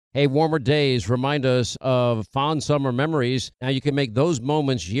Hey, warmer days remind us of fond summer memories. Now you can make those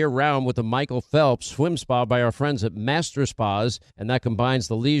moments year-round with the Michael Phelps Swim Spa by our friends at Master Spas, and that combines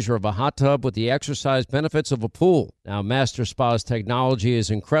the leisure of a hot tub with the exercise benefits of a pool. Now, Master Spa's technology is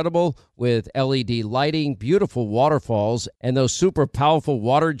incredible with LED lighting, beautiful waterfalls, and those super powerful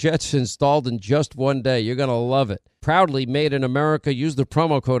water jets installed in just one day. You're going to love it. Proudly made in America. Use the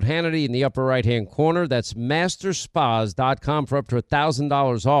promo code Hannity in the upper right-hand corner. That's masterspas.com for up to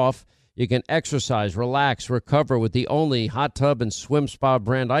 $1,000 off. You can exercise, relax, recover with the only hot tub and swim spa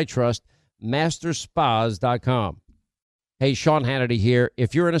brand I trust, masterspas.com. Hey, Sean Hannity here.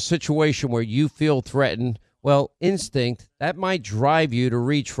 If you're in a situation where you feel threatened, well, instinct, that might drive you to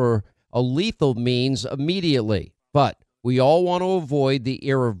reach for a lethal means immediately. But we all want to avoid the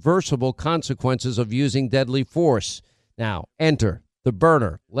irreversible consequences of using deadly force. Now, enter the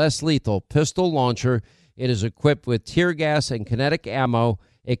Burner, less lethal pistol launcher. It is equipped with tear gas and kinetic ammo.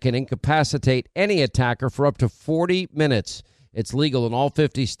 It can incapacitate any attacker for up to 40 minutes. It's legal in all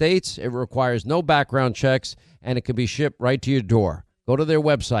 50 states. It requires no background checks, and it can be shipped right to your door. Go to their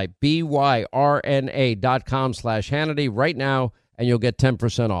website, byrna.com/Hannity right now, and you'll get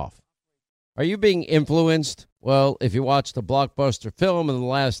 10% off. Are you being influenced? Well, if you watched a blockbuster film in the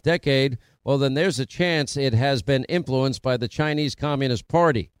last decade, well, then there's a chance it has been influenced by the Chinese Communist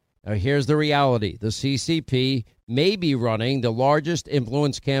Party. Now, here's the reality. The CCP may be running the largest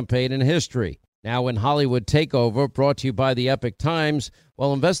influence campaign in history. Now, in Hollywood Takeover, brought to you by the Epic Times,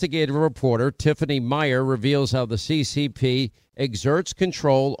 well, investigative reporter Tiffany Meyer reveals how the CCP exerts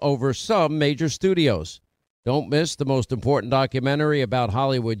control over some major studios. Don't miss the most important documentary about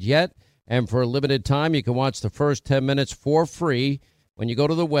Hollywood yet. And for a limited time, you can watch the first 10 minutes for free when you go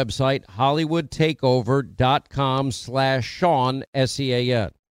to the website, hollywoodtakeover.com/Sean,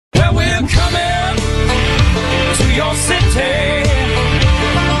 S-E-A-N. Well, we're coming to your city.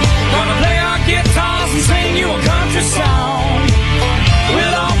 Gonna play our guitars and sing you a country song.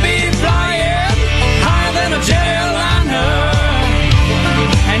 We'll all be flying higher than a jetliner.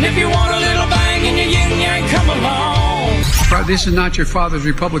 And if you want a little bang in your yin-yang, come along. This is not your father's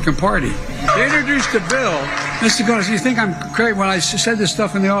Republican Party. They introduced a bill. Mr. Gunnis, you think I'm crazy? When I said this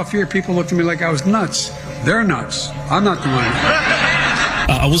stuff in the off here, people looked at me like I was nuts. They're nuts. I'm not the one.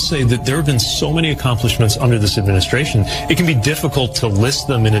 I will say that there have been so many accomplishments under this administration, it can be difficult to list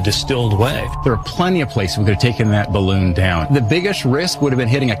them in a distilled way. There are plenty of places we could have taken that balloon down. The biggest risk would have been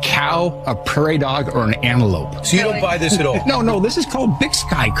hitting a cow, a prairie dog, or an antelope. So you don't buy this at all? No, this is called Big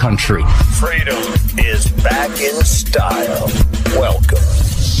Sky Country. Freedom is back in style. Welcome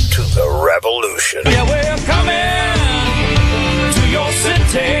to the revolution. Yeah, we're coming to your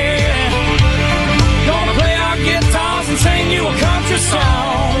city. Gonna play our guitars and sing you a country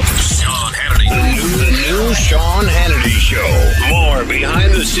song. Sean Hannity. The new Sean Hannity Show. More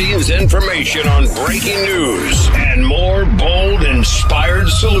behind-the-scenes information on breaking news and more bold, inspired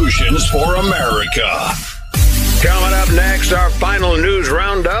solutions for America. Coming up next, our final news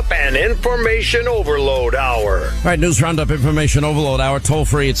roundup and information overload hour. All right, news roundup, information overload hour. Toll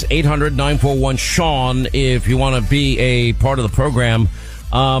free, it's 800-941-SEAN if you want to be a part of the program.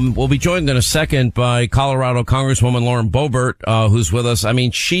 We'll be joined in a second by Colorado Congresswoman Lauren Boebert, who's with us. I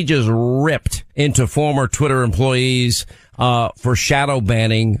mean, she just ripped into former Twitter employees for shadow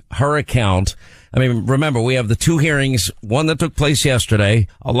banning her account. I mean, remember, we have the two hearings, one that took place yesterday.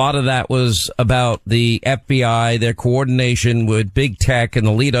 A lot of that was about the FBI, their coordination with big tech in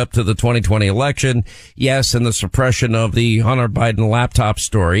the lead up to the 2020 election. Yes, and the suppression of the Hunter Biden laptop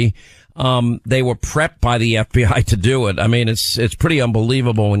story. They were prepped by the FBI to do it. I mean, it's pretty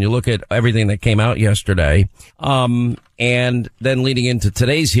unbelievable when you look at everything that came out yesterday. And then leading into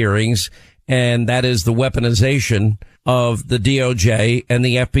today's hearings, and that is the weaponization of the DOJ and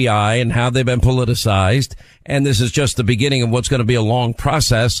the FBI and how they've been politicized. And this is just the beginning of what's going to be a long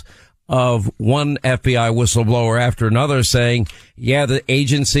process of one FBI whistleblower after another saying, yeah, the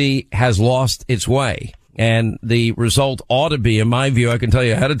agency has lost its way. And the result ought to be, in my view, I can tell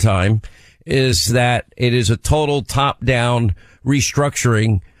you ahead of time, is that it is a total top-down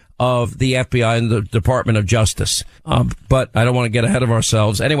restructuring of the FBI and the Department of Justice. But I don't want to get ahead of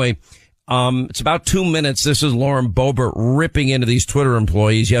ourselves. Anyway, it's about 2 minutes. This is Lauren Boebert ripping into these Twitter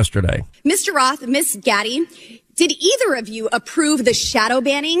employees yesterday. Mr. Roth, Miss Gaddy, did either of you approve the shadow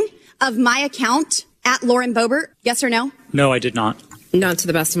banning of my account at Lauren Boebert? Yes or no? No, I did not. Not to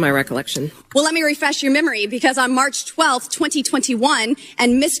the best of my recollection. Well, let me refresh your memory, because on March 12th, 2021,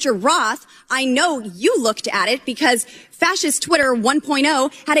 and Mr. Roth, I know you looked at it because Fascist Twitter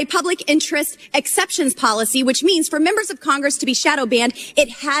 1.0 had a public interest exceptions policy, which means for members of Congress to be shadow banned, it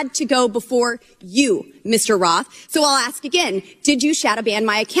had to go before you, Mr. Roth. So I'll ask again, did you shadow ban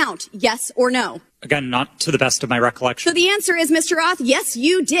my account? Yes or no? Again, not to the best of my recollection. So the answer is, Mr. Roth, yes,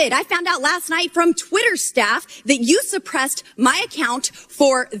 you did. I found out last night from Twitter staff that you suppressed my account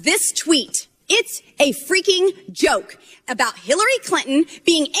for this tweet. It's a freaking joke about Hillary Clinton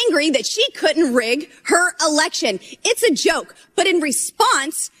being angry that she couldn't rig her election. It's a joke. But in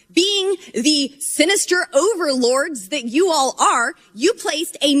response, being the sinister overlords that you all are, you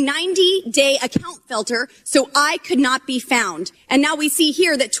placed a 90-day account filter so I could not be found. And now we see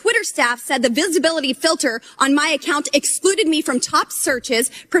here that Twitter staff said the visibility filter on my account excluded me from top searches,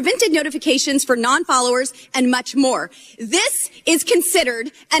 prevented notifications for non-followers, and much more. This is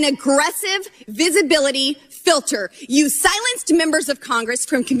considered an aggressive visibility filter. You silenced members of Congress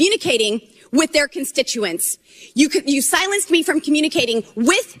from communicating with their constituents. You silenced me from communicating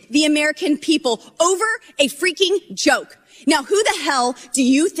with the American people over a freaking joke. Now, who the hell do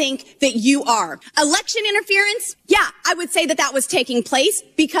you think that you are? Election interference? Yeah, I would say that that was taking place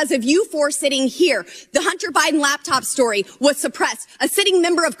because of you four sitting here. The Hunter Biden laptop story was suppressed. A sitting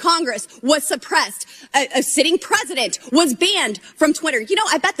member of Congress was suppressed. A sitting president was banned from Twitter. You know,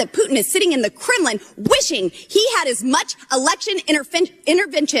 I bet that Putin is sitting in the Kremlin wishing he had as much election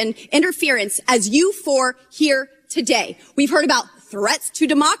interference as you four here today. We've heard about threats to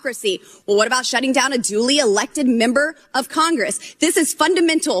democracy. Well, what about shutting down a duly elected member of Congress? This is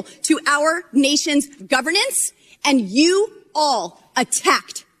fundamental to our nation's governance, and you all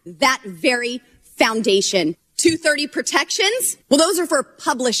attacked that very foundation. 230 protections? Well, those are for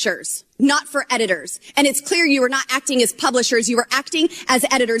publishers, not for editors. And it's clear you were not acting as publishers. You were acting as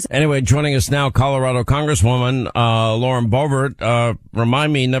editors. Anyway, joining us now, Colorado Congresswoman Lauren Boebert.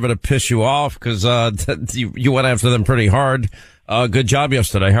 Remind me never to piss you off, because you went after them pretty hard. Good job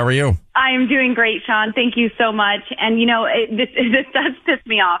yesterday. How are you? I am doing great, Sean. Thank you so much. And, you know, this does piss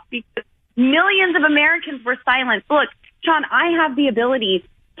me off because millions of Americans were silenced. Look, Sean, I have the ability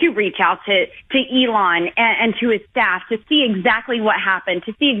to reach out to Elon and to his staff to see exactly what happened,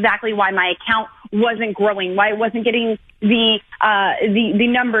 to see exactly why my account wasn't growing, why it wasn't getting the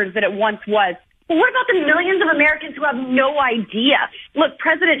numbers that it once was. But what about the millions of Americans who have no idea? Look,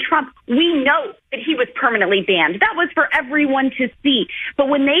 President Trump, we know that he was permanently banned. That was for everyone to see. But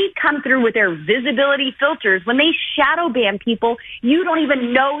when they come through with their visibility filters, when they shadow ban people, you don't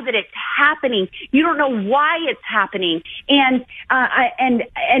even know that it's happening. You don't know why it's happening. And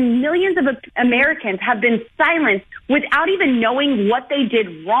millions of Americans have been silenced without even knowing what they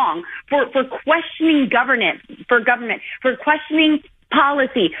did wrong for questioning government, for questioning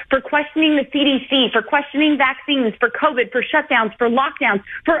policy, for questioning the CDC, for questioning vaccines, for COVID, for shutdowns, for lockdowns,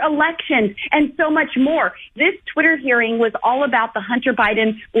 for elections, and so much more. This Twitter hearing was all about the Hunter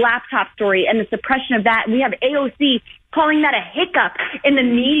Biden laptop story and the suppression of that. We have AOC calling that a hiccup in the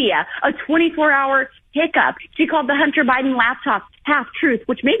media, a 24-hour hiccup. She called the Hunter Biden laptop half-truth,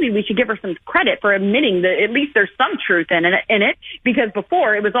 which maybe we should give her some credit for admitting that at least there's some truth in it, because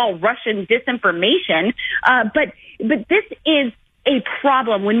before it was all Russian disinformation. But this is a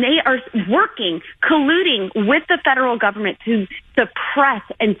problem when they are working, colluding with the federal government to suppress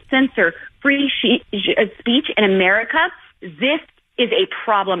and censor free speech in America. This is a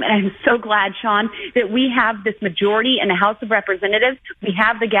problem. And I'm so glad, Sean, that we have this majority in the House of Representatives. We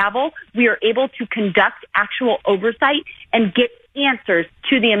have the gavel. We are able to conduct actual oversight and get answers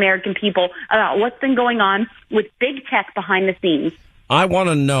to the American people about what's been going on with big tech behind the scenes. I want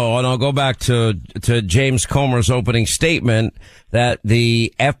to know, and I'll go back to James Comer's opening statement, that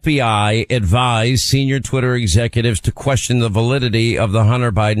the FBI advised senior Twitter executives to question the validity of the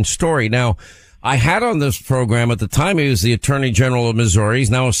Hunter Biden story. Now, I had on this program at the time, he was the Attorney General of Missouri. He's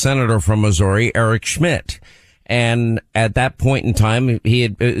now a senator from Missouri, Eric Schmidt. And at that point in time,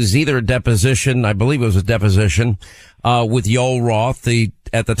 it was either a deposition, I believe it was a deposition, with Yoel Roth,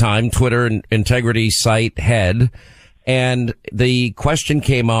 at the time, Twitter integrity site head. And the question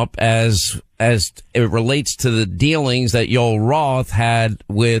came up as it relates to the dealings that Yoel Roth had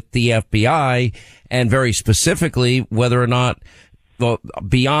with the FBI, and very specifically whether or not,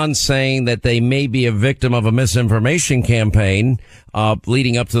 beyond saying that they may be a victim of a misinformation campaign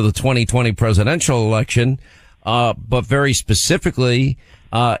leading up to the 2020 presidential election, but very specifically,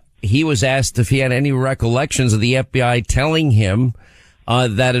 he was asked if he had any recollections of the FBI telling him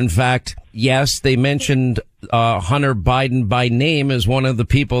that in fact, yes, they mentioned Hunter Biden by name as one of the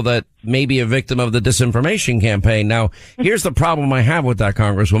people that may be a victim of the disinformation campaign. Now, here's the problem I have with that,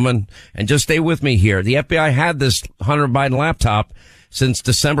 Congresswoman, and just stay with me here. The FBI had this Hunter Biden laptop since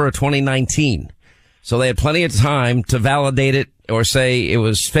December of 2019. So they had plenty of time to validate it or say it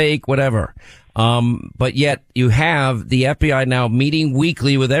was fake, whatever. But yet you have the FBI now meeting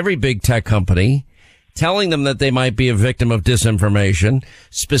weekly with every big tech company, telling them that they might be a victim of disinformation,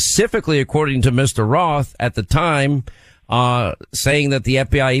 specifically, according to Mr. Roth at the time, saying that the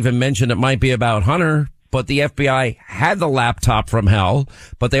FBI even mentioned it might be about Hunter, but the FBI had the laptop from hell,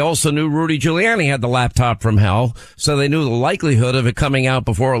 but they also knew Rudy Giuliani had the laptop from hell, so they knew the likelihood of it coming out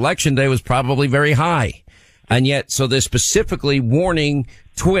before Election Day was probably very high. And yet, so they're specifically warning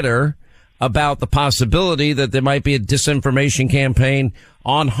Twitter about the possibility that there might be a disinformation campaign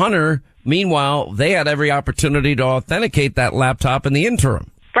on Hunter. Meanwhile, they had every opportunity to authenticate that laptop in the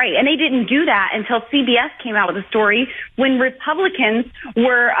interim. Right, and they didn't do that until CBS came out with a story when Republicans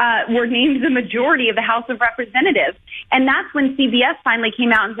were named the majority of the House of Representatives, and that's when CBS finally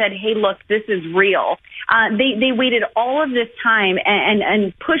came out and said, "Hey, look, this is real." They waited all of this time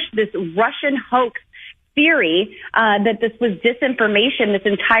and pushed this Russian hoax theory that this was disinformation this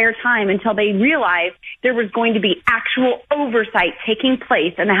entire time until they realized there was going to be actual oversight taking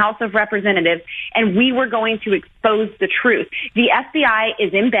place in the House of Representatives, and we were going to expose the truth. The FBI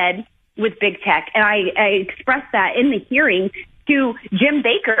is in bed with big tech, and I expressed that in the hearing to Jim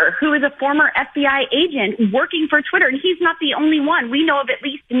Baker, who is a former FBI agent working for Twitter, and he's not the only one. We know of at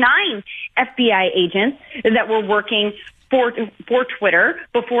least 9 FBI agents that were working for Twitter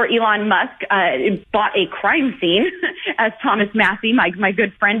before Elon Musk bought a crime scene, as Thomas Massey, my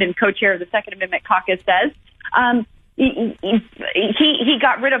good friend and co-chair of the Second Amendment Caucus, says. He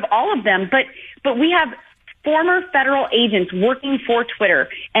got rid of all of them, but we have former federal agents working for Twitter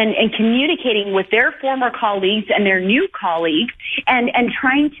and communicating with their former colleagues and their new colleagues and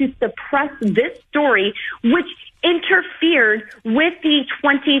trying to suppress this story, which interfered with the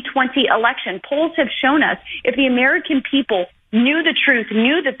 2020 election. Polls have shown us if the American people knew the truth,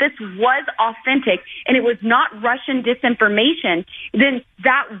 knew that this was authentic and it was not Russian disinformation, then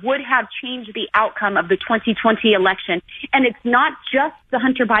that would have changed the outcome of the 2020 election. And it's not just the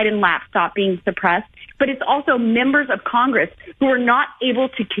Hunter Biden laptop being suppressed, but it's also members of Congress who are not able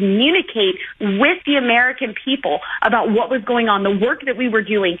to communicate with the American people about what was going on, the work that we were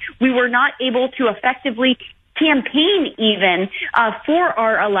doing. We were not able to effectively campaign even for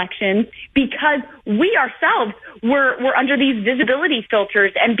our elections because we ourselves were under these visibility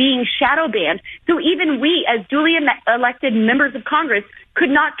filters and being shadow banned. So even we, as duly elected members of Congress, could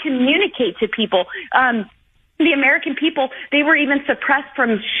not communicate to people. The American people, they were even suppressed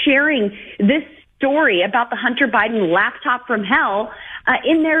from sharing this story about the Hunter Biden laptop from hell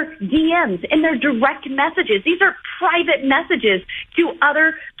in their DMs, in their direct messages. These are private messages to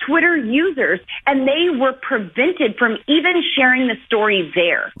other Twitter users, and they were prevented from even sharing the story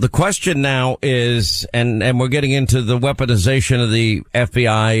there. The question now is, and we're getting into the weaponization of the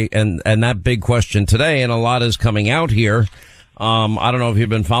FBI and that big question today, and a lot is coming out here. I don't know if you've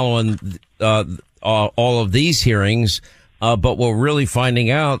been following all of these hearings, but we're really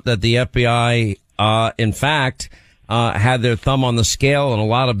finding out that the FBI, in fact, had their thumb on the scale in a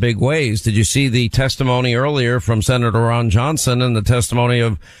lot of big ways. Did you see the testimony earlier from Senator Ron Johnson and the testimony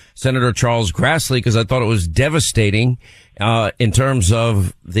of Senator Charles Grassley? Because I thought it was devastating in terms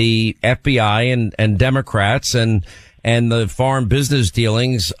of the FBI and Democrats and the foreign business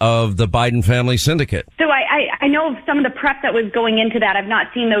dealings of the Biden family syndicate. So I know of some of the prep that was going into that. I've not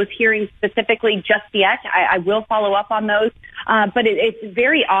seen those hearings specifically just yet. I will follow up on those. But it's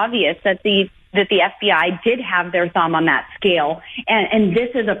very obvious that the FBI did have their thumb on that scale. And this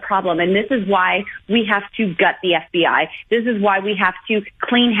is a problem. And this is why we have to gut the FBI. This is why we have to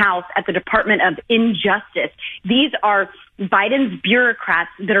clean house at the Department of Injustice. These are Biden's bureaucrats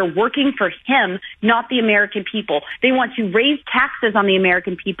that are working for him, not the American people. They want to raise taxes on the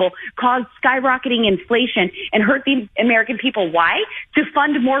American people, cause skyrocketing inflation, and hurt the American people. Why? To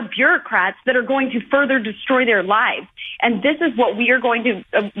fund more bureaucrats that are going to further destroy their lives. And this is what we are going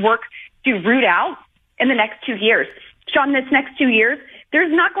to work to root out in the next 2 years. Sean, this next 2 years,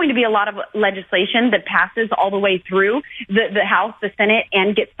 there's not going to be a lot of legislation that passes all the way through the House, the Senate,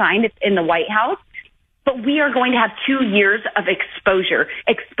 and gets signed in the White House. But we are going to have 2 years of exposure,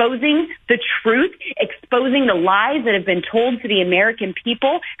 exposing the truth, exposing the lies that have been told to the American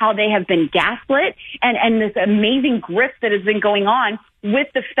people, how they have been gaslit, and this amazing grift that has been going on with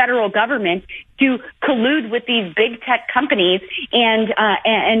the federal government to collude with these big tech companies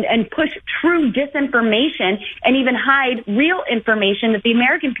and push true disinformation and even hide real information that the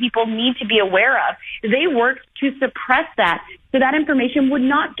American people need to be aware of. They worked to suppress that so that information would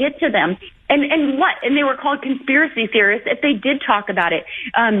not get to them. And they were called conspiracy theorists if they did talk about it.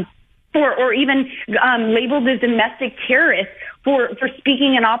 Or even labeled as domestic terrorists for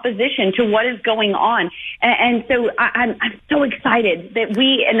speaking in opposition to what is going on. And so I'm so excited that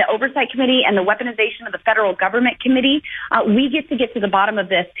we in the Oversight Committee and the Weaponization of the Federal Government Committee, we get to the bottom of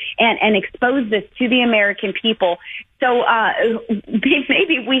this and expose this to the American people. So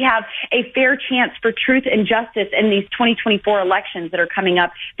maybe we have a fair chance for truth and justice in these 2024 elections that are coming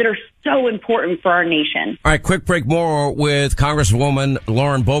up that are so important for our nation. All right, quick break. More with Congresswoman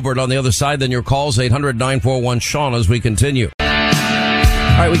Lauren Boebert on the other side. Then your calls, 800-941-SEAN, as we continue.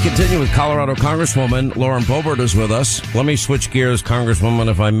 All right, we continue with Colorado Congresswoman Lauren Boebert is with us. Let me switch gears, Congresswoman,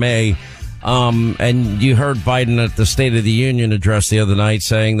 if I may. And you heard Biden at the State of the Union address the other night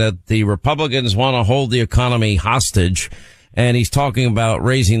saying that the Republicans want to hold the economy hostage. And he's talking about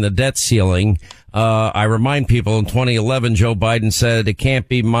raising the debt ceiling. I remind people in 2011, Joe Biden said it can't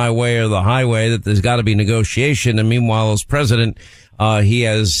be my way or the highway, that there's got to be negotiation. And meanwhile, as president, he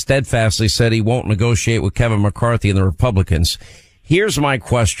has steadfastly said he won't negotiate with Kevin McCarthy and the Republicans. Here's my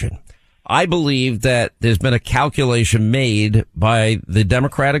question. I believe that there's been a calculation made by the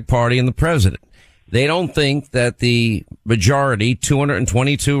Democratic Party and the president. They don't think that the majority,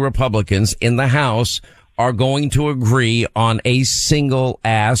 222 Republicans in the House, are going to agree on a single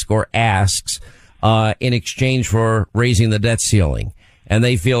ask or asks in exchange for raising the debt ceiling. And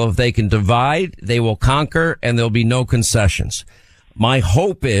they feel if they can divide, they will conquer, and there'll be no concessions. My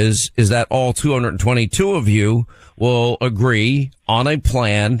hope is that all 222 of you will agree on a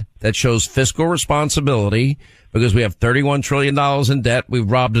plan that shows fiscal responsibility, because we have $31 trillion in debt. We've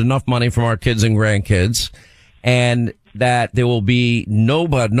robbed enough money from our kids and grandkids, and that there will be no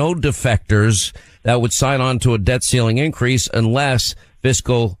defectors that would sign on to a debt ceiling increase unless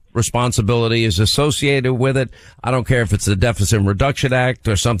fiscal responsibility is associated with it. I don't care if it's the Deficit Reduction Act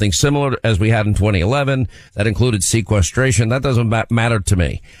or something similar as we had in 2011 that included sequestration. That doesn't matter to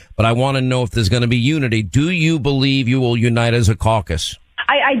me. But I want to know if there's going to be unity. Do you believe you will unite as a caucus?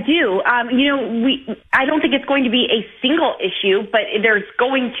 I do. I don't think it's going to be a single issue, but there's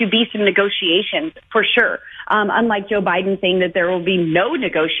going to be some negotiations for sure. Unlike Joe Biden saying that there will be no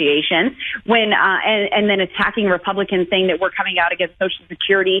negotiations and then attacking Republicans saying that we're coming out against Social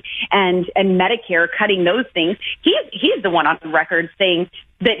Security and Medicare, cutting those things. He's the one on record saying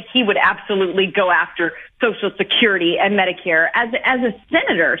that he would absolutely go after Social Security and Medicare. As a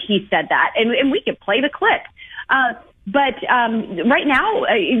senator, he said that, and we could play the clip. But right now,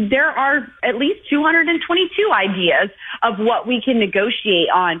 there are at least 222 ideas of what we can negotiate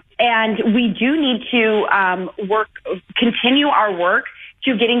on. And we do need to continue our work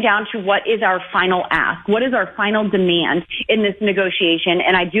to getting down to what is our final ask, what is our final demand in this negotiation.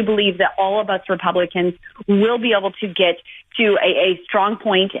 And I do believe that all of us Republicans will be able to get to a strong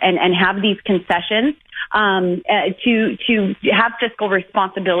point and have these concessions to have fiscal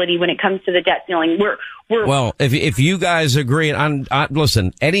responsibility when it comes to the debt ceiling. Well, if you guys agree,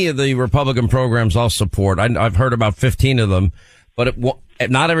 listen, any of the Republican programs I'll support. I've heard about 15 of them, but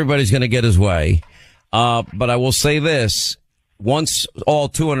not everybody's going to get his way. But I will say this. Once all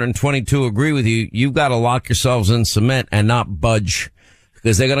 222 agree with you, you've got to lock yourselves in cement and not budge,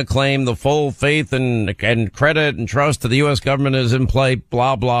 because they're going to claim the full faith and credit and trust of the U.S. government is in play,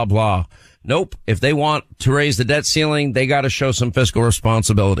 blah, blah, blah. Nope. If they want to raise the debt ceiling, they got to show some fiscal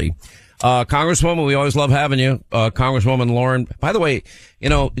responsibility. Congresswoman, we always love having you. Congresswoman Lauren, by the way,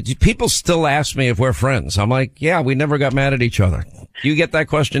 people still ask me if we're friends. I'm like, yeah, we never got mad at each other. You get that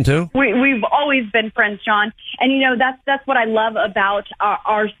question too? We've always been friends, John. And that's what I love about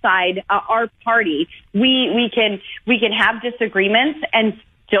our side, our party. We can have disagreements and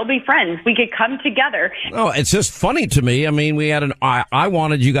still be friends. We could come together. Oh, it's just funny to me. I mean, we had I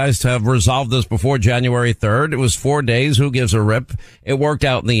wanted you guys to have resolved this before January 3rd. It was 4 days. Who gives a rip? It worked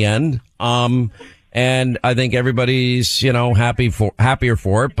out in the end. And I think everybody's, happier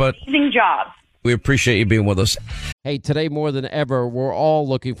for it, but amazing job. We appreciate you being with us. Hey, today more than ever, we're all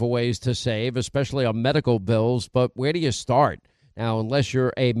looking for ways to save, especially on medical bills. But where do you start? Now, unless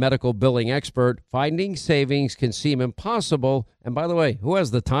you're a medical billing expert, finding savings can seem impossible. And by the way, who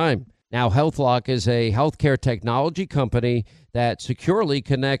has the time? Now, HealthLock is a healthcare technology company that securely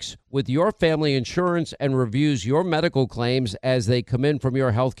connects with your family insurance and reviews your medical claims as they come in from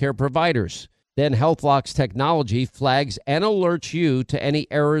your healthcare providers. Then HealthLock's technology flags and alerts you to any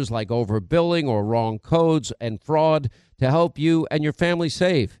errors like overbilling or wrong codes and fraud to help you and your family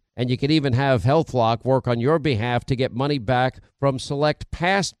save. And you can even have HealthLock work on your behalf to get money back from select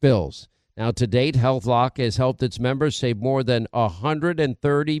past bills. Now, to date, HealthLock has helped its members save more than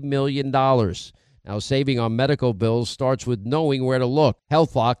 $130 million. Now, saving on medical bills starts with knowing where to look.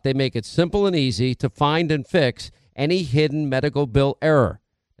 HealthLock, they make it simple and easy to find and fix any hidden medical bill error.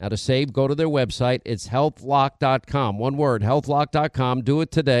 Now, to save, go to their website. It's healthlock.com. One word, healthlock.com. Do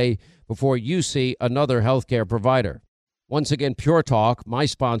it today before you see another healthcare provider. Once again, Pure Talk, my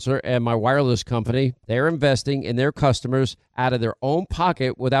sponsor and my wireless company, they're investing in their customers out of their own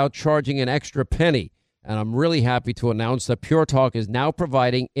pocket without charging an extra penny. And I'm really happy to announce that Pure Talk is now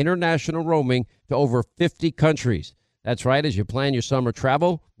providing international roaming to over 50 countries. That's right. As you plan your summer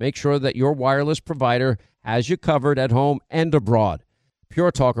travel, make sure that your wireless provider has you covered at home and abroad.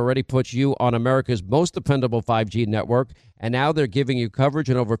 Pure Talk already puts you on America's most dependable 5G network, and now they're giving you coverage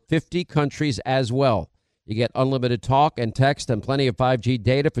in over 50 countries as well. You get unlimited talk and text and plenty of 5G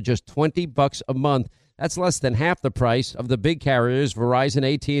data for just $20 a month. That's less than half the price of the big carriers, Verizon,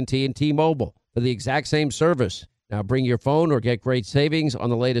 AT&T, and T-Mobile, for the exact same service. Now bring your phone or get great savings on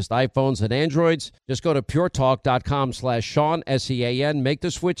the latest iPhones and Androids. Just go to puretalk.com/Sean, S-E-A-N. Make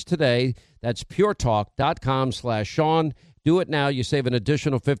the switch today. That's puretalk.com/Sean. Do it now. You save an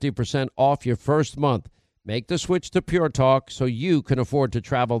additional 50% off your first month. Make the switch to Pure Talk so you can afford to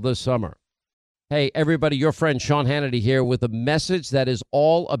travel this summer. Hey, everybody, your friend Sean Hannity here with a message that is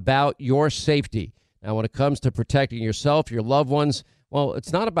all about your safety. Now, when it comes to protecting yourself, your loved ones, well,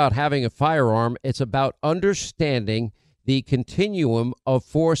 it's not about having a firearm. It's about understanding the continuum of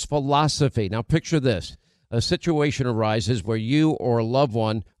force philosophy. Now, picture this. A situation arises where you or a loved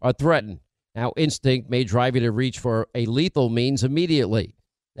one are threatened. Now, instinct may drive you to reach for a lethal means immediately.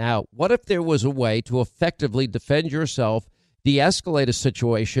 Now, what if there was a way to effectively defend yourself, de-escalate a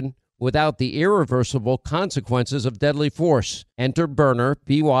situation without the irreversible consequences of deadly force? Enter Byrna,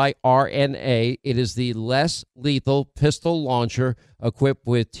 B-Y-R-N-A. It is the less lethal pistol launcher equipped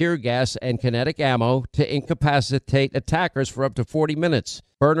with tear gas and kinetic ammo to incapacitate attackers for up to 40 minutes.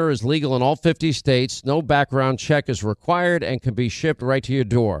 Byrna is legal in all 50 states. No background check is required and can be shipped right to your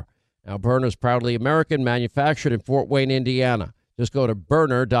door. Now, Byrna is proudly American, manufactured in Fort Wayne, Indiana. Just go to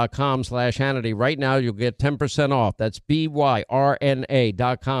Byrna.com/Hannity. Right now, you'll get 10% off. That's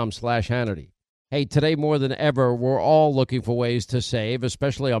BYRNA.com/Hannity. Hey, today more than ever, we're all looking for ways to save,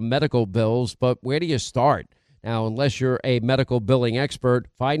 especially on medical bills. But where do you start? Now, unless you're a medical billing expert,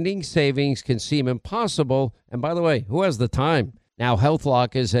 finding savings can seem impossible. And by the way, who has the time? Now,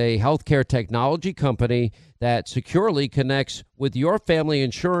 HealthLock is a healthcare technology company that securely connects with your family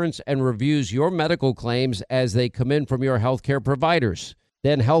insurance and reviews your medical claims as they come in from your healthcare providers.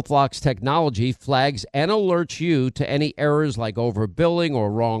 Then HealthLock's technology flags and alerts you to any errors like overbilling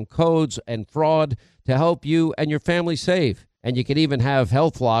or wrong codes and fraud to help you and your family save. And you can even have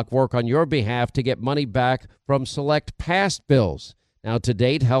HealthLock work on your behalf to get money back from select past bills. Now, to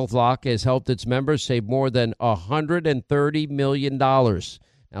date, HealthLock has helped its members save more than $130 million.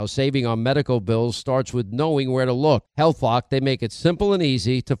 Now, saving on medical bills starts with knowing where to look. HealthLock, they make it simple and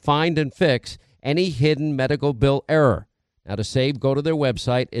easy to find and fix any hidden medical bill error. Now, to save, go to their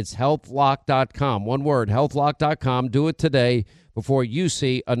website. It's healthlock.com. One word, healthlock.com. Do it today before you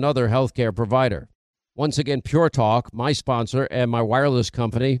see another healthcare provider. Once again, Pure Talk, my sponsor and my wireless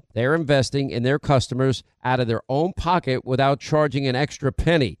company, they're investing in their customers out of their own pocket without charging an extra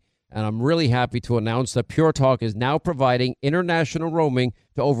penny. And I'm really happy to announce that Pure Talk is now providing international roaming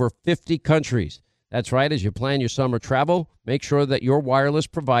to over 50 countries. That's right. As you plan your summer travel, make sure that your wireless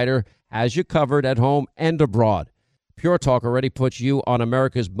provider has you covered at home and abroad. Pure Talk already puts you on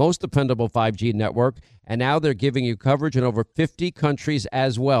America's most dependable 5G network, and now they're giving you coverage in over 50 countries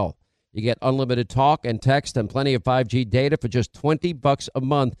as well. You get unlimited talk and text and plenty of 5G data for just $20 a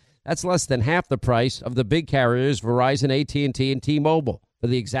month. That's less than half the price of the big carriers, Verizon, AT&T, and T-Mobile, for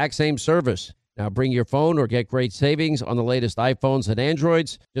the exact same service. Now bring your phone or get great savings on the latest iPhones and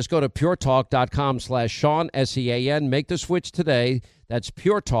Androids. Just go to puretalk.com/Sean, S-E-A-N. Make the switch today. That's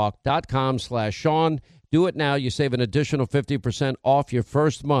puretalk.com/Sean. Do it now. You save an additional 50% off your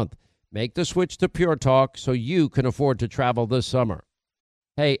first month. Make the switch to Pure Talk so you can afford to travel this summer.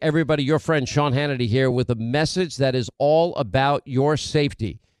 Hey, everybody, your friend Sean Hannity here with a message that is all about your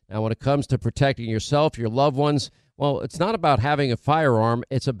safety. Now, when it comes to protecting yourself, your loved ones, well, it's not about having a firearm.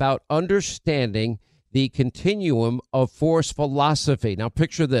 It's about understanding the continuum of force philosophy. Now,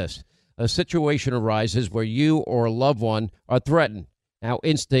 picture this. A situation arises where you or a loved one are threatened. Now,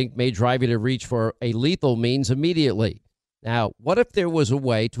 instinct may drive you to reach for a lethal means immediately. Now, what if there was a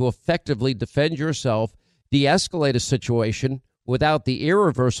way to effectively defend yourself, de-escalate a situation without the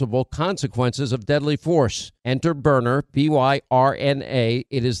irreversible consequences of deadly force? Enter Byrna, B-Y-R-N-A.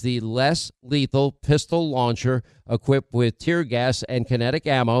 It is the less lethal pistol launcher equipped with tear gas and kinetic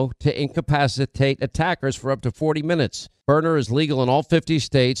ammo to incapacitate attackers for up to 40 minutes. Byrna is legal in all 50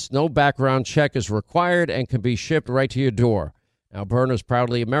 states. No background check is required and can be shipped right to your door. Now, Byrna is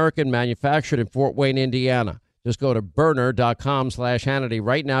proudly American, manufactured in Fort Wayne, Indiana. Just go to Byrna.com/Hannity.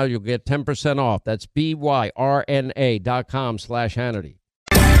 Right now, you'll get 10% off. That's BYRNA.com/Hannity.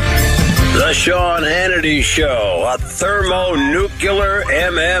 The Sean Hannity Show, a thermonuclear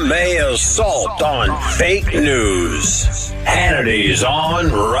MMA assault on fake news. Hannity's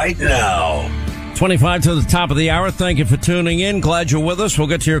on right now. 25 to the top of the hour. Thank you for tuning in. Glad you're with us. We'll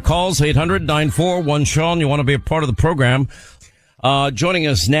get to your calls, 800-941-SEAN. You want to be a part of the program. Joining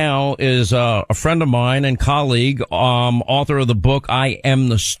us now is a friend of mine and colleague, author of the book I Am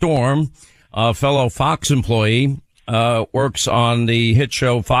the Storm, a fellow Fox employee, works on the hit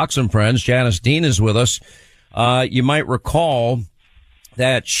show Fox and Friends. Janice Dean is with us. You might recall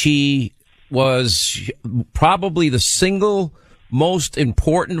that she was probably the single most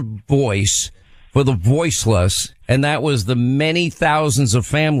important voice for the voiceless, and that was the many thousands of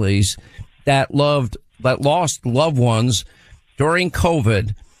families that lost loved ones during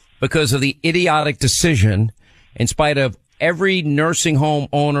COVID because of the idiotic decision. In spite of every nursing home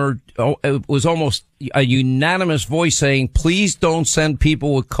owner, it was almost a unanimous voice saying, please don't send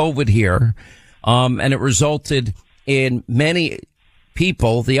people with COVID here. And it resulted in many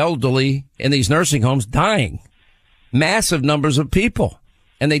people, the elderly in these nursing homes, dying. Massive numbers of people.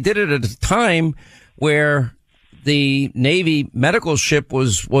 And they did it at a time where the Navy medical ship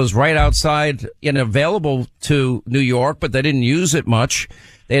was right outside and available to New York, but they didn't use it much.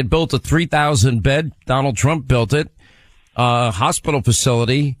 They had built a 3,000 bed, Donald Trump built it, hospital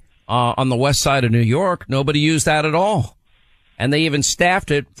facility, on the west side of New York. Nobody used that at all. And they even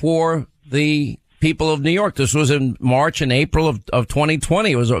staffed it for the people of New York. This was in March and April of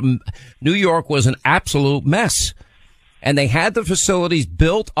 2020. New York was an absolute mess. And they had the facilities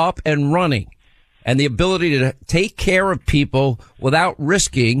built up and running, and the ability to take care of people without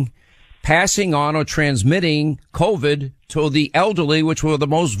risking passing on or transmitting COVID to the elderly, which were the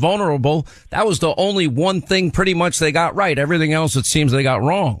most vulnerable. That was the only one thing pretty much they got right. Everything else, it seems they got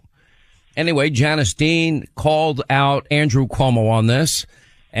wrong. Anyway, Janice Dean called out Andrew Cuomo on this,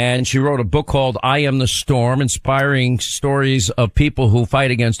 and she wrote a book called I Am the Storm, inspiring stories of people who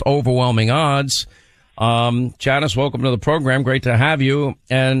fight against overwhelming odds. Janice, welcome to the program. Great to have you.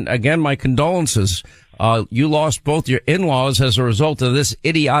 And again, my condolences. You lost both your in-laws as a result of this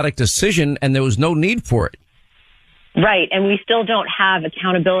idiotic decision, and there was no need for it. Right. And we still don't have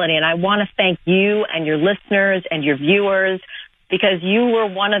accountability. And I want to thank you and your listeners and your viewers, because you were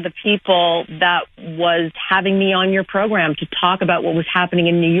one of the people that was having me on your program to talk about what was happening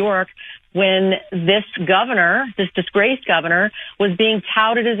in New York when this governor, this disgraced governor, was being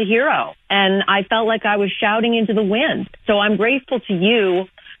touted as a hero. And I felt like I was shouting into the wind. So I'm grateful to you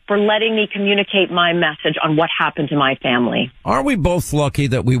for letting me communicate my message on what happened to my family. Are we both lucky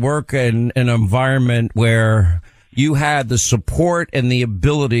that we work in an environment where you had the support and the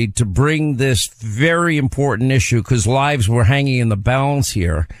ability to bring this very important issue, because lives were hanging in the balance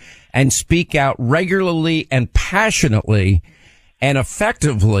here, and speak out regularly and passionately and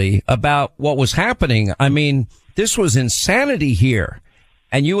effectively about what was happening? I mean, this was insanity here.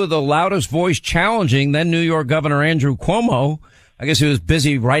 And you were the loudest voice challenging then New York Governor Andrew Cuomo. I guess he was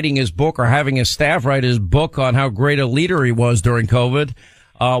busy writing his book or having his staff write his book on how great a leader he was during COVID,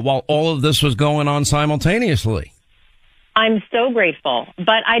 while all of this was going on simultaneously. I'm so grateful,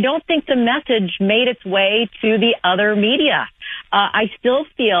 but I don't think the message made its way to the other media. I still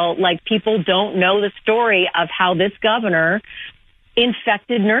feel like people don't know the story of how this governor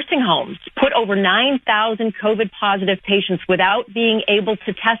infected nursing homes, put over 9,000 COVID-positive patients without being able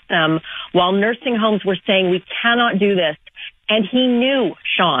to test them, while nursing homes were saying, we cannot do this. And he knew,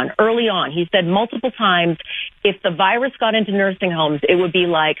 Sean, early on, he said multiple times, if the virus got into nursing homes, it would be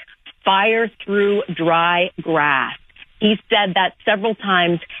like fire through dry grass. He said that several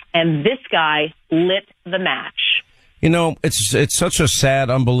times, and this guy lit the match. You know, it's such a sad,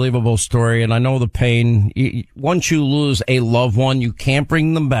 unbelievable story, and I know the pain. Once you lose a loved one, you can't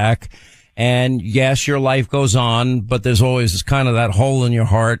bring them back. And yes, your life goes on, but there's always kind of that hole in your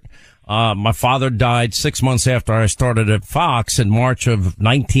heart. My father died 6 months after I started at Fox in March of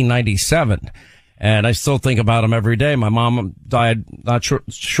 1997. And I still think about him every day. My mom died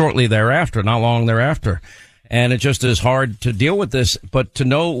shortly thereafter, not long thereafter. And it just is hard to deal with this. But to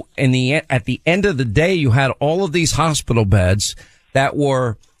know at the end of the day, you had all of these hospital beds that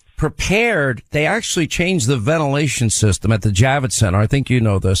were prepared. They actually changed the ventilation system at the Javits Center. I think you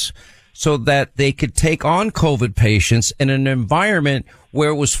know this, so that they could take on COVID patients in an environment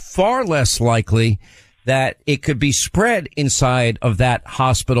where it was far less likely that it could be spread inside of that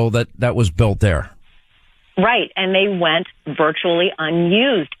hospital that was built there. Right, and they went virtually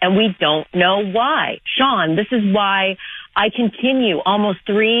unused, and we don't know why. Sean, this is why I continue almost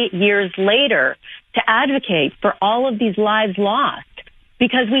 3 years later to advocate for all of these lives lost,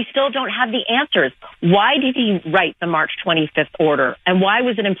 because we still don't have the answers. Why did he write the March 25th order, and why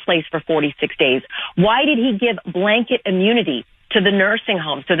was it in place for 46 days? Why did he give blanket immunity to the nursing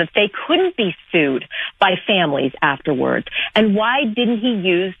home so that they couldn't be sued by families afterwards? And why didn't he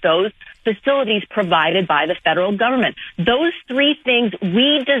use those facilities provided by the federal government? Those three things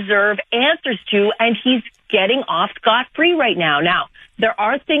we deserve answers to, and he's getting off scot-free right now. Now, there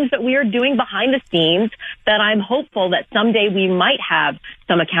are things that we are doing behind the scenes that I'm hopeful that someday we might have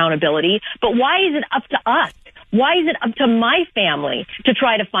some accountability. But why is it up to us? Why is it up to my family to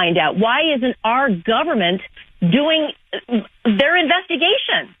try to find out? Why isn't our government doing their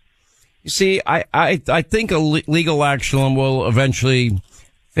investigation? You see, I think a legal action will eventually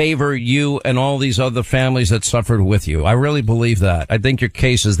favor you and all these other families that suffered with you. I really believe that. I think your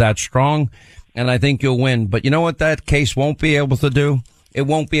case is that strong, and I think you'll win. But you know what that case won't be able to do? It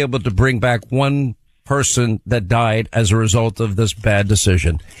won't be able to bring back one person that died as a result of this bad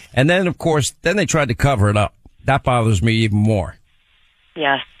decision. And then, of course, then they tried to cover it up. That bothers me even more.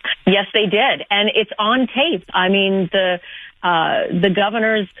 Yes. Yes, they did. And it's on tape. I mean, the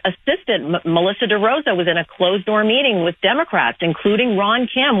governor's assistant, Melissa DeRosa, was in a closed-door meeting with Democrats, including Ron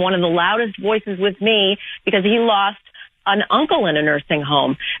Kim, one of the loudest voices with me, because he lost an uncle in a nursing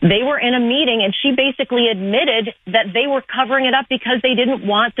home. They were in a meeting, and she basically admitted that they were covering it up because they didn't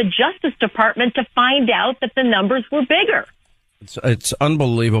want the Justice Department to find out that the numbers were bigger. It's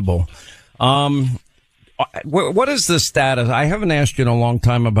unbelievable. What is the status? I haven't asked you in a long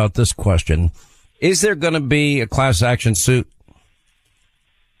time about this question. Is there going to be a class action suit?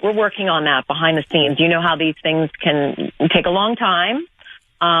 We're working on that behind the scenes. You know how these things can take a long time.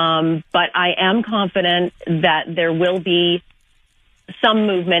 But I am confident that there will be some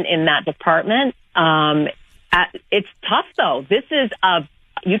movement in that department. It's tough, though. This is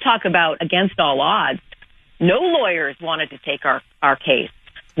you talk about against all odds. No lawyers wanted to take our case.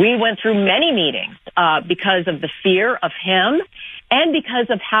 We went through many meetings because of the fear of him and because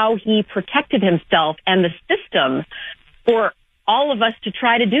of how he protected himself and the system for all of us to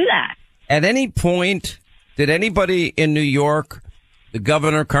try to do that. At any point, did anybody in New York, the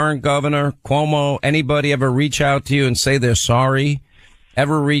governor, current governor, Cuomo, anybody ever reach out to you and say they're sorry?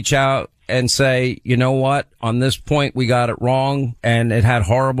 Ever reach out and say, you know what, on this point we got it wrong and it had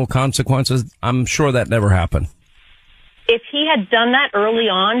horrible consequences? I'm sure that never happened. If he had done that early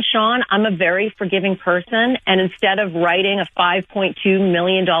on, Sean, I'm a very forgiving person. And instead of writing a $5.2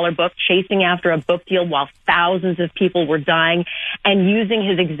 million book, chasing after a book deal while thousands of people were dying and using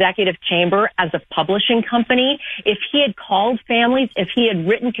his executive chamber as a publishing company, if he had called families, if he had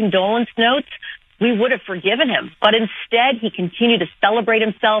written condolence notes, we would have forgiven him. But instead, he continued to celebrate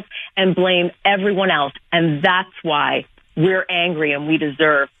himself and blame everyone else. And that's why we're angry and we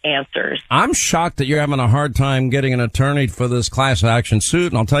deserve answers. I'm shocked that you're having a hard time getting an attorney for this class action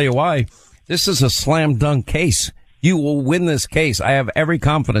suit, and I'll tell you why. This is a slam dunk case. You will win this case. I have every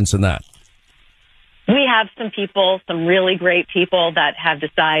confidence in that. We have some people, some really great people that have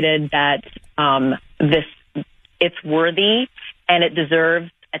decided that it's worthy and it deserves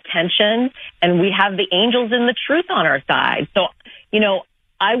attention, and we have the angels in the truth on our side. So,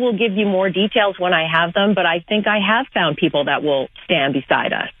 I will give you more details when I have them, but I think I have found people that will stand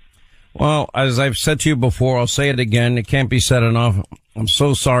beside us. Well, as I've said to you before, I'll say it again. It can't be said enough. I'm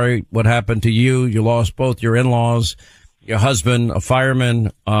so sorry what happened to you. You lost both your in-laws, your husband, a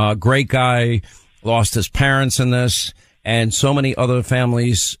fireman, a great guy, lost his parents in this, and so many other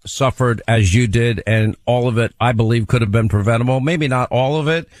families suffered as you did, and all of it, I believe, could have been preventable. Maybe not all of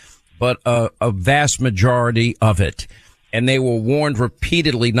it, but a vast majority of it. And they were warned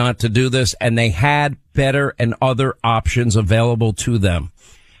repeatedly not to do this, and they had better and other options available to them,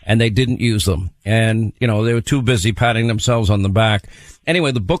 and they didn't use them. And, they were too busy patting themselves on the back.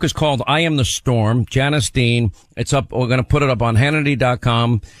 Anyway, the book is called I Am the Storm, Janice Dean. It's up. We're going to put it up on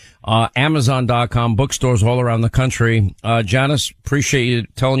Hannity.com, Amazon.com, bookstores all around the country. Janice, appreciate you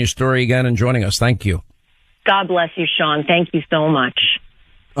telling your story again and joining us. Thank you. God bless you, Sean. Thank you so much.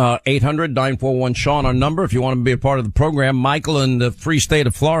 800-941-SEAN, our number if you want to be a part of the program. Michael in the free state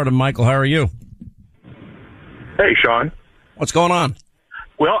of Florida. Michael, how are you? Hey, Sean. What's going on?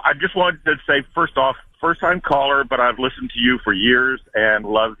 Well, I just wanted to say, first off, first-time caller, but I've listened to you for years and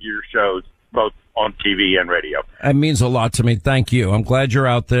love your shows, both on TV and radio. It means a lot to me. Thank you. I'm glad you're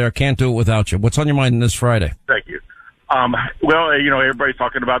out there. Can't do it without you. What's on your mind this Friday? Thank you. Well, everybody's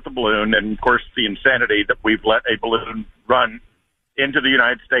talking about the balloon, and, of course, the insanity that we've let a balloon run into the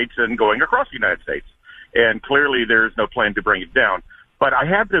United States and going across the United States. And clearly there's no plan to bring it down. But I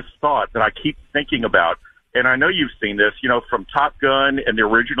have this thought that I keep thinking about, and I know you've seen this, from Top Gun and the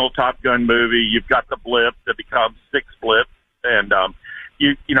original Top Gun movie, you've got the blip that becomes 6 blips, and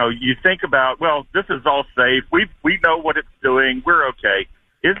you think about, well, this is all safe. We know what it's doing. We're okay.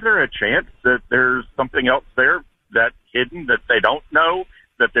 Is there a chance that there's something else there that's hidden that they don't know,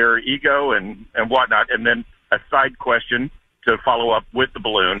 that their ego and whatnot? And then a side question to follow up with the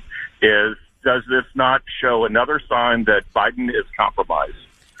balloon is, does this not show another sign that Biden is compromised?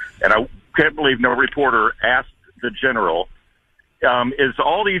 And I can't believe no reporter asked the general, is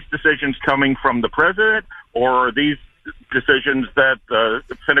all these decisions coming from the president, or are these decisions that the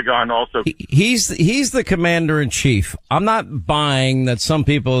Pentagon also... He's the commander in chief. I'm not buying that some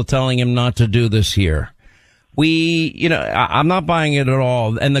people are telling him not to do this here. I'm not buying it at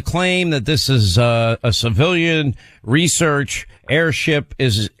all. And the claim that this is a civilian research airship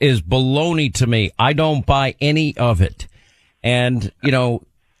is baloney to me. I don't buy any of it. And,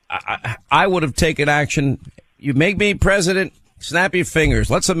 I would have taken action. You make me president, snap your fingers.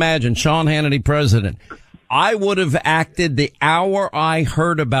 Let's imagine Sean Hannity president. I would have acted the hour I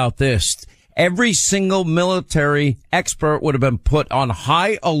heard about this. Every single military expert would have been put on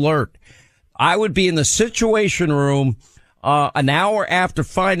high alert. I would be in the Situation Room an hour after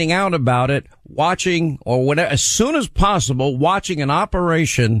finding out about it, watching, or whatever, as soon as possible, watching an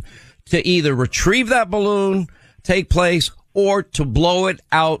operation to either retrieve that balloon, take place, or to blow it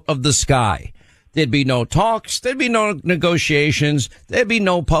out of the sky. There'd be no talks. There'd be no negotiations. There'd be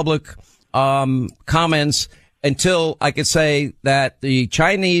no public comments until I could say that the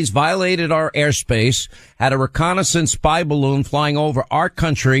Chinese violated our airspace, had a reconnaissance spy balloon flying over our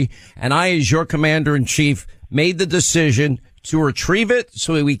country, and I, as your commander-in-chief, made the decision to retrieve it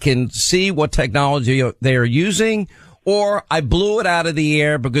so we can see what technology they are using, or I blew it out of the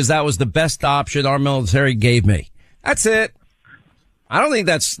air because that was the best option our military gave me. That's it. I don't think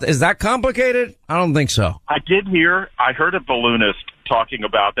is that complicated? I don't think so. I heard a balloonist talking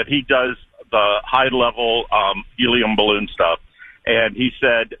about that he does the high-level helium balloon stuff, and he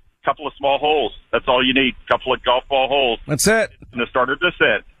said a couple of small holes. That's all you need, a couple of golf ball holes. That's it. And to start a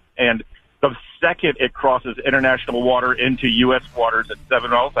descent. And the second it crosses international water into U.S. waters at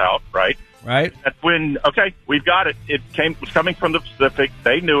 7 miles out, right? Right. That's when, okay, we've got it. It was coming from the Pacific.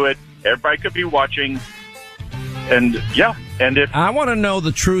 They knew it. Everybody could be watching. And, yeah, and if... I want to know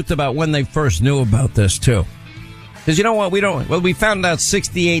the truth about when they first knew about this, too. Because you know what? We found out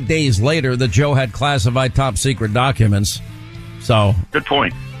 68 days later that Joe had classified top secret documents. So. Good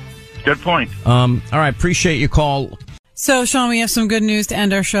point. All right. Appreciate your call. So, Sean, we have some good news to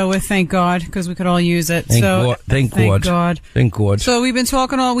end our show with, thank God, because we could all use it. Thank God. So we've been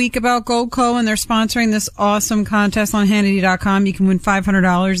talking all week about Goldco, and they're sponsoring this awesome contest on Hannity.com. You can win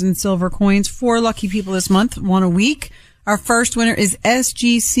 $500 in silver coins. 4 lucky people this month, 1 a week. Our first winner is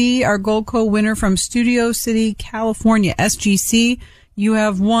SGC, our Goldco winner from Studio City, California. SGC, you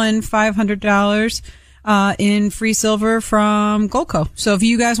have won $500 in free silver from Goldco. So if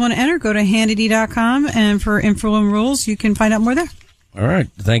you guys want to enter, go to Hannity.com, and for info and rules, you can find out more there. All right.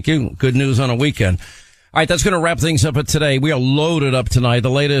 Thank you. Good news on a weekend. All right. That's going to wrap things up for today. We are loaded up tonight. The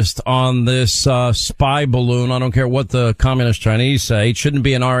latest on this spy balloon. I don't care what the communist Chinese say. It shouldn't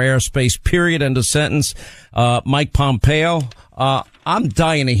be in our airspace, period. End of sentence. Mike Pompeo. I'm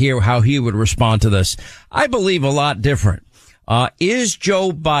dying to hear how he would respond to this. I believe a lot different. Is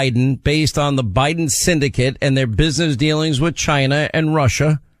Joe Biden, based on the Biden syndicate and their business dealings with China and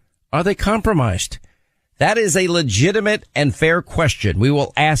Russia, are they compromised? That is a legitimate and fair question. We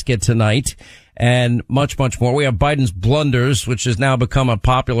will ask it tonight, and much, much more. We have Biden's blunders, which has now become a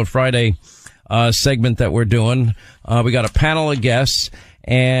popular Friday segment that we're doing. We got a panel of guests,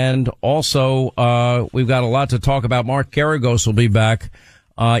 and also we've got a lot to talk about. Mark Garagos will be back.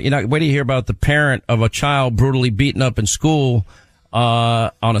 Wait till you hear about the parent of a child brutally beaten up in school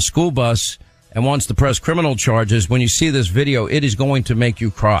on a school bus and wants to press criminal charges. When you see this video, it is going to make you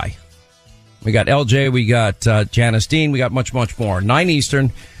cry. We got LJ, we got Janice Dean, we got much, much more. 9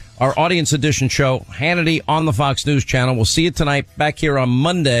 Eastern, our Audience Edition show, Hannity on the Fox News Channel. We'll see you tonight back here on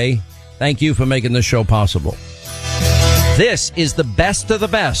Monday. Thank you for making this show possible. This is the best of the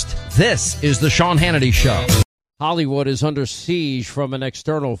best. This is the Sean Hannity Show. Hollywood is under siege from an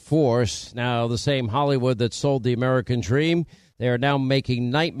external force. Now, the same Hollywood that sold the American dream, they are now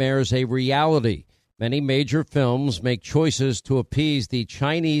making nightmares a reality. Many major films make choices to appease the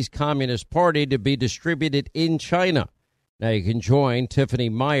Chinese Communist Party to be distributed in China. Now you can join Tiffany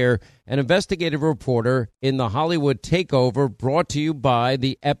Meyer, an investigative reporter in the Hollywood Takeover, brought to you by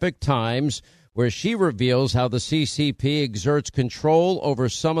the Epoch Times, where she reveals how the CCP exerts control over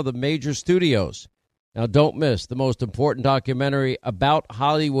some of the major studios. Now, don't miss the most important documentary about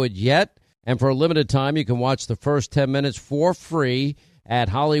Hollywood yet. And for a limited time, you can watch the first 10 minutes for free at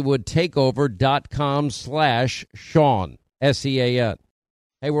HollywoodTakeover.com/Sean, S-E-A-N.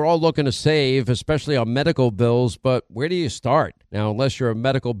 Hey, we're all looking to save, especially on medical bills, but where do you start? Now, unless you're a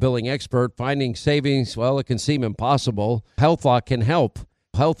medical billing expert, finding savings, well, it can seem impossible. HealthLock can help.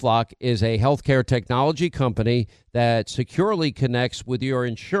 HealthLock is a healthcare technology company that securely connects with your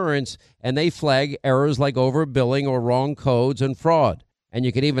insurance, and they flag errors like overbilling or wrong codes and fraud. And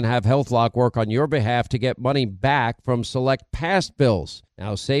you can even have HealthLock work on your behalf to get money back from select past bills.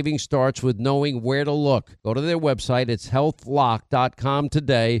 Now, saving starts with knowing where to look. Go to their website. It's healthlock.com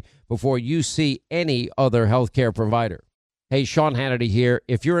today before you see any other healthcare provider. Hey, Sean Hannity here.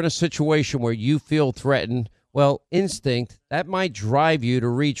 If you're in a situation where you feel threatened, well, instinct, that might drive you to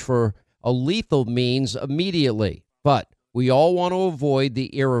reach for a lethal means immediately. But we all want to avoid the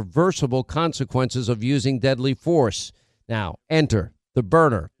irreversible consequences of using deadly force. Now, enter the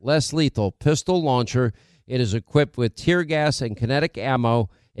Burner, less lethal pistol launcher. It is equipped with tear gas and kinetic ammo.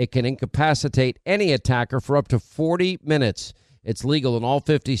 It can incapacitate any attacker for up to 40 minutes. It's legal in all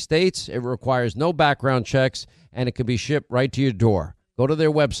 50 states. It requires no background checks, and it can be shipped right to your door. Go to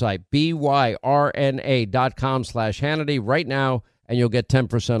their website, byrna.com/Hannity right now, and you'll get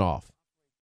 10% off.